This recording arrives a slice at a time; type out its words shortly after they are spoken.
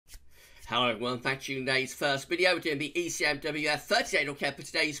Hello everyone, thanks for tuning in today's first video. We're doing the ECMWF 30-day look ahead for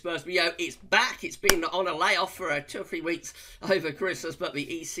today's first video. It's back. It's been on a layoff for 2 or 3 weeks over Christmas, but the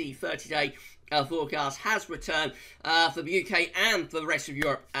EC 30-day forecast has returned for the UK and for the rest of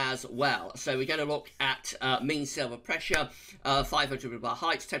Europe as well. So we're going to look at mean silver pressure, 500 bar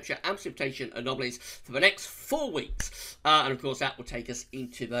heights, temperature and precipitation anomalies for the next 4 weeks. And of course that will take us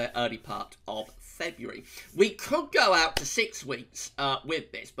into the early part of February. We could go out to 6 weeks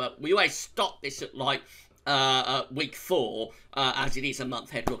with this, but we always stop this at like week 4, as it is a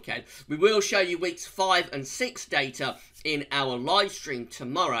month head look ahead. We will show you weeks 5 and 6 data in our live stream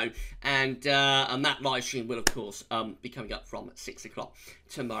tomorrow, and that live stream will of course be coming up from 6 o'clock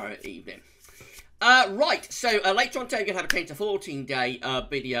tomorrow evening. Right, so later on today we're going to have a 10 to 14 day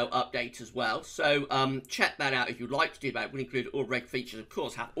video update as well, so check that out if you'd like to do that. We'll include all reg features, of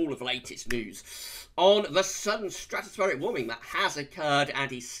course, have all of the latest news on the sudden stratospheric warming that has occurred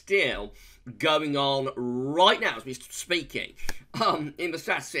and is still going on right now as we're speaking in the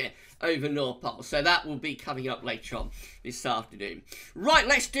stratosphere over North Pole. So that will be coming up later on this afternoon. Right,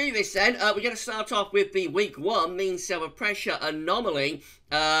 let's do this then. We're going to start off with the week 1 mean silver pressure anomaly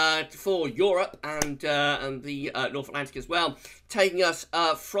for Europe and the North Atlantic as well, taking us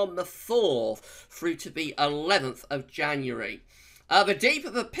from the 4th through to the 11th of January. The deeper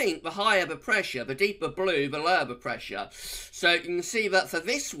the pink, the higher the pressure. The deeper blue, the lower the pressure. So you can see that for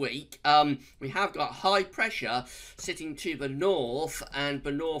this week, we have got high pressure sitting to the north and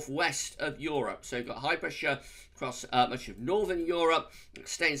the northwest of Europe. So we've got high pressure across much of northern Europe,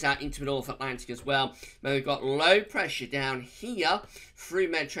 extends out into the North Atlantic as well. Then we've got low pressure down here through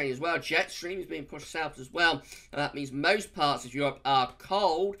Mediterranean as well. Jet stream is being pushed south as well. And that means most parts of Europe are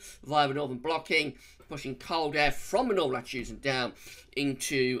cold via the northern blocking, pushing cold air from the northern latitudes and down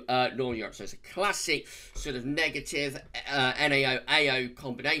into northern Europe. So it's a classic sort of negative NAO-AO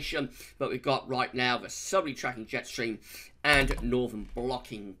combination, but we've got right now the southerly tracking jet stream and northern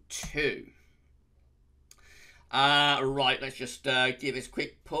blocking too. Right, let's just give this a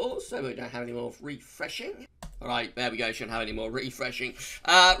quick pause so we don't have any more refreshing. Alright, there we go, shouldn't have any more refreshing.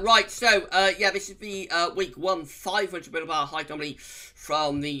 Right, so, yeah, this is the week 1 500 millibar height anomaly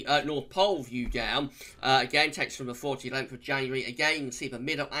from the North Pole view down. Again, takes from the 14th of January. Again, you can see the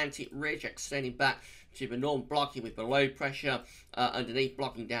Mid-Atlantic ridge extending back to the northern blocking with the low pressure underneath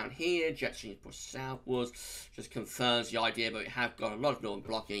blocking down here. Jet stream pushed southwards. Just confirms the idea that we have got a lot of northern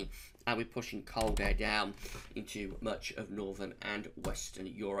blocking, and we're pushing cold air down into much of northern and western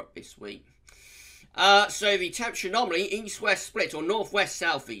Europe this week. So the temperature anomaly, east-west split, or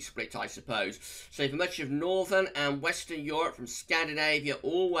northwest-southeast split, I suppose. So for much of northern and western Europe, from Scandinavia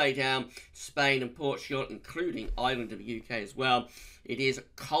all the way down to Spain and Portugal, including Ireland and the UK as well, it is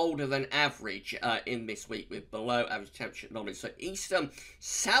colder than average in this week with below average temperature anomalies. So eastern,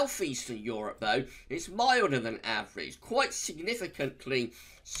 southeastern Europe, though, is milder than average, quite significantly.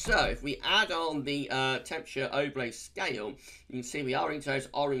 So if we add on the temperature overlay scale, you can see we are into those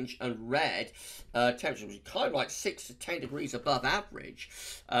orange and red temperatures, which is kind of like 6 to 10 degrees above average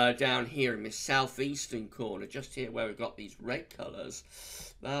down here in this southeastern corner, just here where we've got these red colours.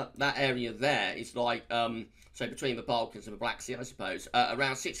 That area there is like, so between the Balkans and the Black Sea, I suppose,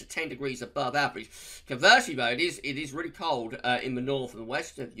 around 6 to 10 degrees above average. Conversely, though, it is really cold in the north and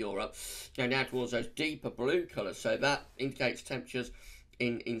west of Europe, going down towards those deeper blue colours. So that indicates temperatures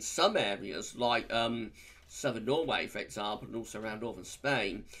in some areas, like southern Norway, for example, and also around northern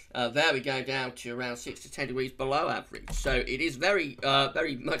Spain. There we go down to around 6 to 10 degrees below average. So it is very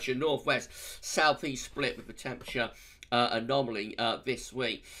much a northwest-southeast split with the temperature anomaly this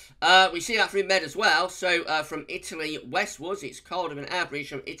week. We see that through Med as well. So from Italy westwards, it's colder than average.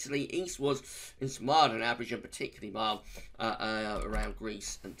 From Italy eastwards, it's milder than average, and particularly mild around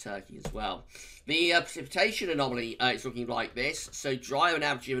Greece and Turkey as well. The precipitation anomaly is looking like this. So drier than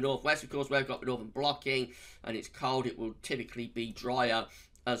average in the northwest, of course, where we've got the northern blocking, and it's cold. It will typically be drier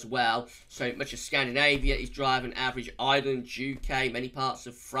as well. So much of Scandinavia is drier than average. Ireland, UK, many parts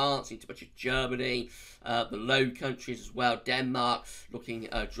of France, into much of Germany, the Low Countries as well. Denmark looking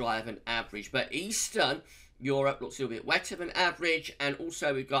drier than average. But eastern Europe looks a little bit wetter than average, and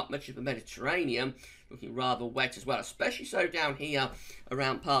also we've got much of the Mediterranean looking rather wet as well, especially so down here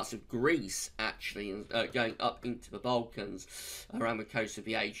around parts of Greece, actually, and going up into the Balkans, around the coast of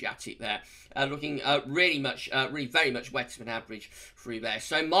the Adriatic there, looking really very much wetter than average through there.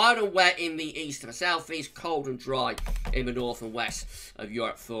 So mild and wet in the east and the southeast, cold and dry in the north and west of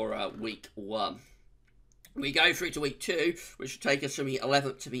Europe for week 1. We go through to week 2, which will take us from the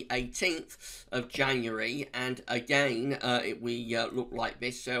 11th to the 18th of January, and again, we look like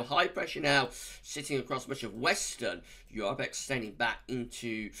this. So high pressure now sitting across much of Western Europe, extending back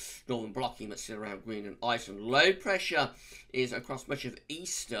into northern blocking, but still around Greenland, Iceland. Low pressure is across much of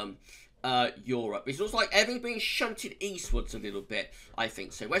Eastern Europe. It looks like everything being shunted eastwards a little bit, I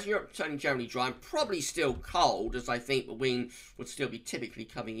think. So Western Europe turning generally dry and probably still cold, as I think the wind would still be typically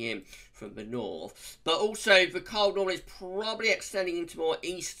coming in from the north. But also the cold normally is probably extending into more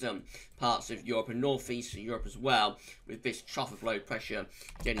eastern parts of Europe and northeastern Europe as well, with this trough of low pressure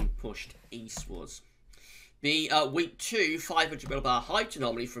getting pushed eastwards. The week 2 500 millibar height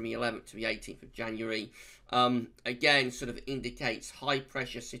anomaly from the 11th to the 18th of January again sort of indicates high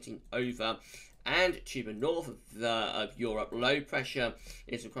pressure sitting over and to the north of Europe. Low pressure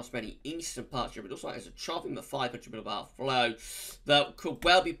is across many eastern parts of Europe. It looks like there's a trough in the 500 millibar flow that could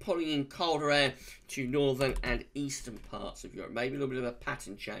well be pulling in colder air to northern and eastern parts of Europe. Maybe a little bit of a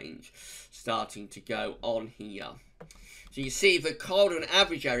pattern change starting to go on here. So you see the colder than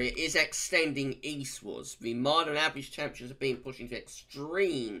average area is extending eastwards. The milder than average temperatures are being pushed into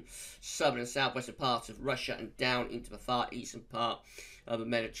extreme southern and southwestern parts of Russia and down into the far eastern part of the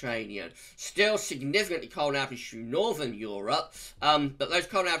Mediterranean. Still significantly cold average through northern Europe, but those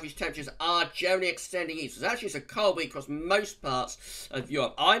cold average temperatures are generally extending eastwards. Actually, it's a cold week across most parts of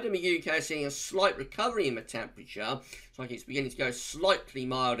Europe. Ireland and the UK are seeing a slight recovery in the temperature. It's like it's beginning to go slightly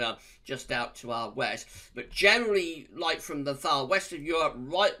milder just out to our west, but generally, like from the far west of Europe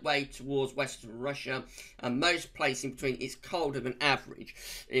right way towards western Russia, and most places in between, it's colder than average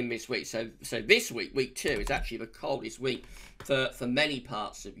in this week. So this week, week 2, is actually the coldest week for many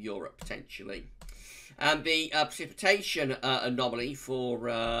parts of Europe potentially. And the precipitation anomaly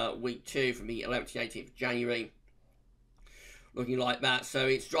for week 2 from the 11th to the 18th of January, looking like that. So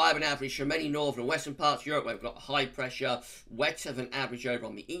it's drier than average for many northern and western parts of Europe, where we've got high pressure, wetter than average over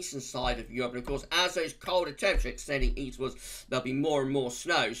on the eastern side of Europe. And of course, as those colder temperatures extending eastwards, there'll be more and more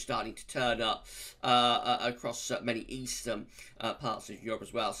snow starting to turn up across many eastern parts of Europe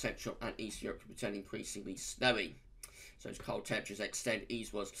as well. Central and Eastern Europe could turn increasingly snowy. So as cold temperatures extend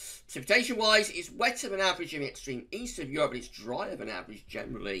eastwards. Precipitation-wise, it's wetter than average in the extreme east of Europe, but it's drier than average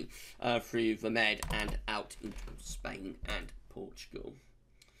generally through the Med and out into Spain and Portugal.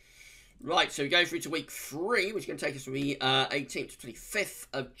 Right, so we go through to week 3, which is going to take us from the 18th to 25th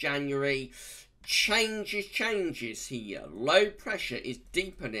of January. Changes here. Low pressure is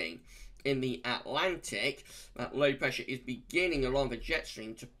deepening in the Atlantic. That low pressure is beginning along the jet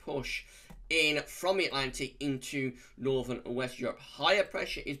stream to push in from the Atlantic into northern and west Europe. Higher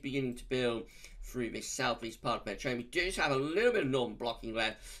pressure is beginning to build through this southeast part of the Mediterranean. We do have a little bit of northern blocking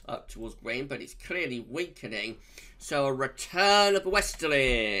left up towards Green, but it's clearly weakening. So a return of the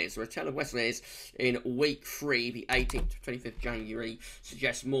westerlies. A return of westerlies in week 3, the 18th to 25th January,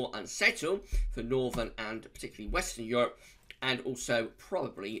 suggests more unsettled for northern and particularly western Europe, and also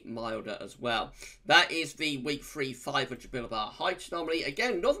probably milder as well. That is the week 3 500 millibar height anomaly.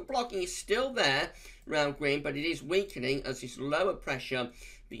 Again, northern blocking is still there around Green, but it is weakening as this lower pressure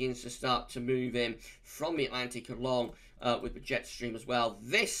begins to start to move in from the Atlantic along with the jet stream as well.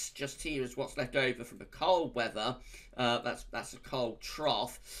 This just here is what's left over from the cold weather. That's a cold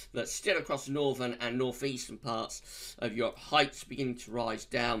trough that's still across the northern and northeastern parts of Europe. Heights beginning to rise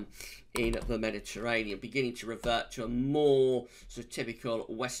down in the Mediterranean, beginning to revert to a more sort of typical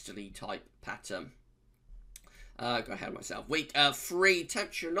westerly type pattern. Got ahead of myself. Week 3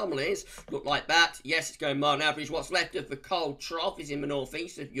 temperature anomalies look like that. Yes, it's going mild on average. What's left of the cold trough is in the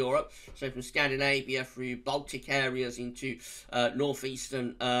northeast of Europe. So from Scandinavia through Baltic areas into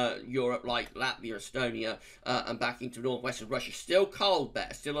northeastern Europe like Latvia, Estonia, and back into northwestern Russia. Still cold there.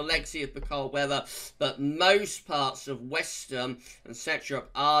 Still a legacy of the cold weather. But most parts of western and central Europe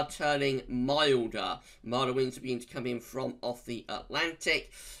are turning milder. Milder winds are beginning to come in from off the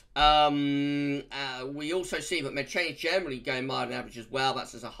Atlantic. We also see that Mediterranean is generally going mild on average as well.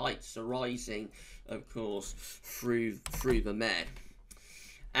 That's as the heights are rising, of course, through the Med.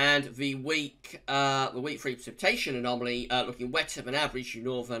 And the week 3 precipitation anomaly looking wetter than average in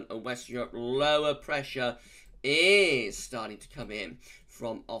northern and western Europe. Lower pressure is starting to come in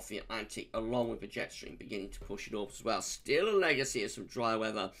from off the Atlantic, along with the jet stream beginning to push north as well. Still a legacy of some dry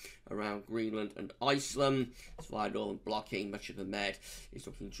weather around Greenland and Iceland. It's via northern blocking. Much of the Med is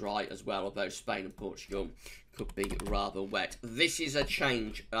looking dry as well, although Spain and Portugal could be rather wet. This is a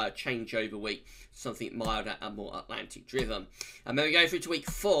changeover week, something milder and more Atlantic driven. And then we go through to week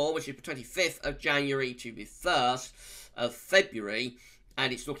 4, which is the 25th of January to the 1st of February.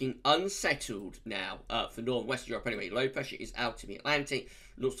 And it's looking unsettled now for northern western Europe anyway. Low pressure is out in the Atlantic.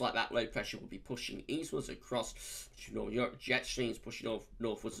 looks like that low pressure will be pushing eastwards across Northern Europe. Jet streams pushing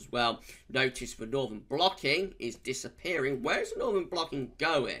northwards as well. Notice the northern blocking is disappearing. Where is the northern blocking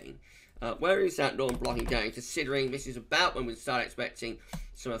going? Where is that northern blocking going? Considering this is about when we start expecting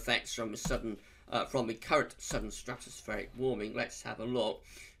some effects from the sudden, from the current sudden stratospheric warming. Let's have a look.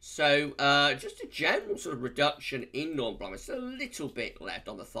 So, just a general sort of reduction in northern blocking. It's a little bit left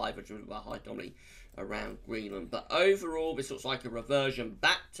on the 500 bar high anomaly around Greenland, but overall this looks like a reversion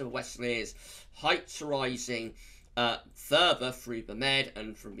back to the westerlies. Heights are rising further through the Med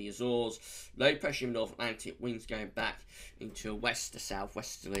and from the Azores. Low pressure in the North Atlantic, winds going back into a west to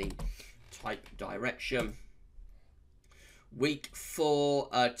southwesterly type direction. Week 4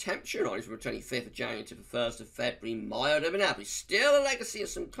 temperature rise from the 25th of January to the 1st of February, milder than average. Still a legacy of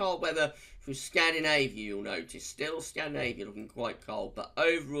some cold weather through Scandinavia, you'll notice. Still Scandinavia looking quite cold, but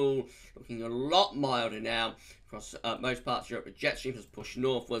overall looking a lot milder now across most parts of Europe. The jet stream has pushed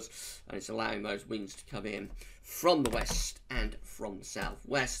northwards, and it's allowing those winds to come in from the west and from the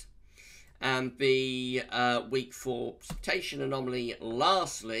southwest. And the week 4 precipitation anomaly,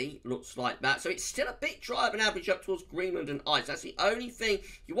 lastly, looks like that. So it's still a bit drier than average up towards Greenland and ice. That's the only thing.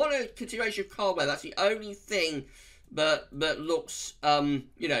 You want a continuation of cold weather. That's the only thing that looks,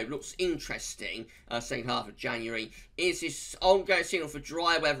 you know, looks interesting. Second half of January is this ongoing signal for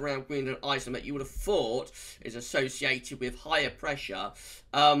dry weather around Greenland and Iceland that you would have thought is associated with higher pressure.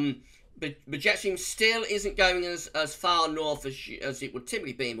 But the jet stream still isn't going as far north as it would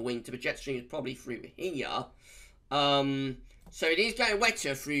typically be in the winter. The jet stream is probably through here. So it is going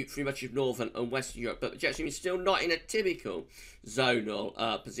wetter through much of northern and western Europe, but the jet stream is still not in a typical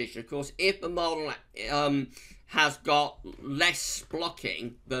zonal position. Of course, if the model has got less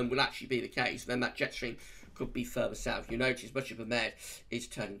blocking than will actually be the case, then that jet stream could be further south. You notice much of the Med is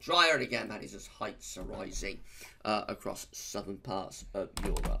turning drier, and again, that is as heights are rising across southern parts of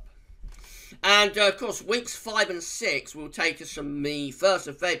Europe. And, of course, weeks 5 and 6 will take us from the 1st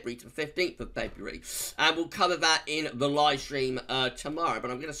of February to the 15th of February. And we'll cover that in the live stream tomorrow.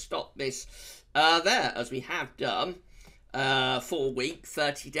 But I'm going to stop this there, as we have done. 4-week,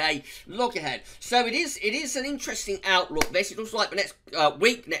 30-day look ahead. So it is an interesting outlook. This, it looks like the next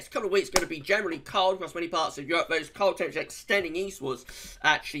next couple of weeks, going to be generally cold across many parts of Europe. Those cold temperatures extending eastwards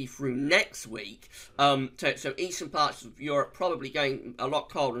actually through next week. So eastern parts of Europe probably going a lot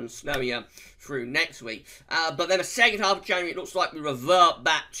colder and snowier through next week. But then the second half of January, it looks like we revert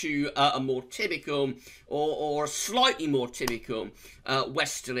back to a more typical or a slightly more typical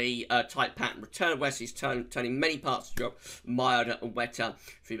westerly type pattern. Return of westerlies turning many parts of Europe milder and wetter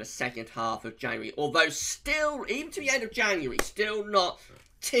through the second half of January. Although still, even to the end of January, still not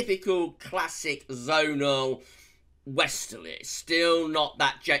typical classic zonal westerly. Still not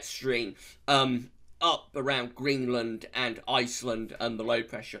that jet stream up around Greenland and Iceland and the low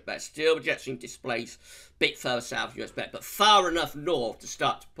pressure up there. Still the jet stream displays a bit further south US bet, but far enough north to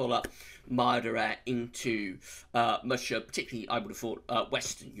start to pull up milder air into much of, particularly I would have thought,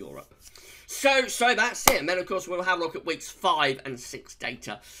 Western Europe. So that's it. And then, of course, we'll have a look at weeks 5 and 6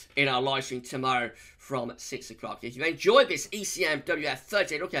 data in our live stream tomorrow from 6 o'clock. If you enjoyed this ECM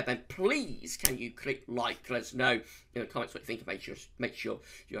WF30 look at, then please can you click like, let us know in the comments what you think. Make sure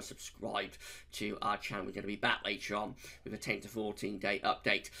you're subscribed to our channel. We're going to be back later on with a 10 to 14 day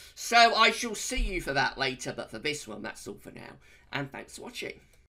update. So I shall see you for that later, but for this one, that's all for now. And thanks for watching.